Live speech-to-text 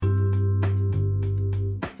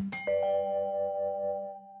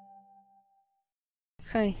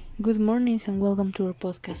Hi, good morning and welcome to our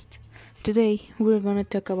podcast. Today we're gonna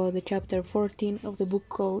talk about the chapter 14 of the book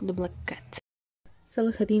called The Black Cat.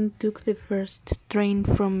 Saladin took the first train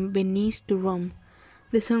from Venice to Rome.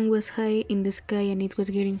 The sun was high in the sky and it was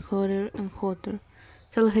getting hotter and hotter.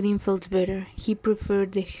 Saladin felt better. He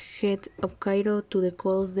preferred the head of Cairo to the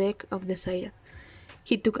cold deck of the Zaira.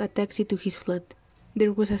 He took a taxi to his flat.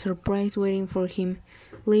 There was a surprise waiting for him.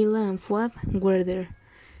 Leila and Fuad were there.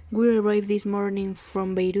 "We arrived this morning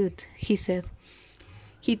from Beirut," he said.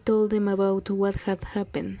 He told them about what had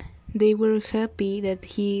happened. They were happy that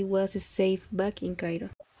he was safe back in Cairo.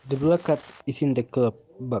 The black cat is in the club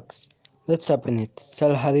box. Let's open it.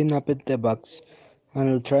 Saladin opened the box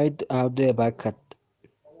and tried out the black cat.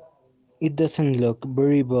 It doesn't look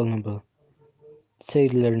very vulnerable,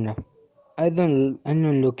 said Lerna. I don't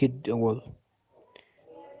look it well.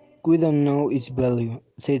 We don't know its value,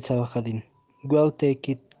 said Saladin. We'll take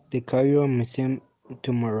it to the Cairo Museum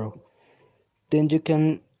tomorrow. Then you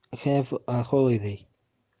can have a holiday.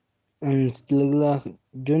 And Leila,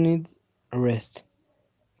 you need rest.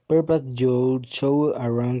 Perhaps you'll show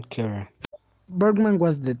around Cairo. Bergman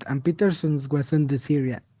was dead and Peterson was on the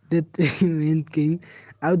Syria. That event came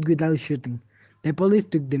out without shooting. The police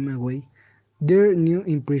took them away. Their new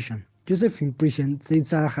impression. Joseph impression, said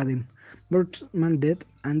Saladin. Bergman dead,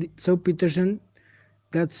 and so Peterson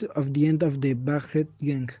that's of the end of the Baghead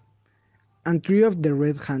gang. And three of the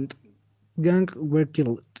Red Hand gang were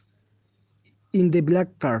killed. In the black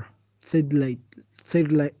car, said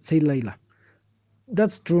Layla.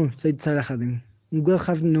 That's true, said Saladin. We'll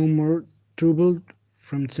have no more trouble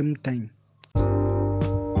from some time.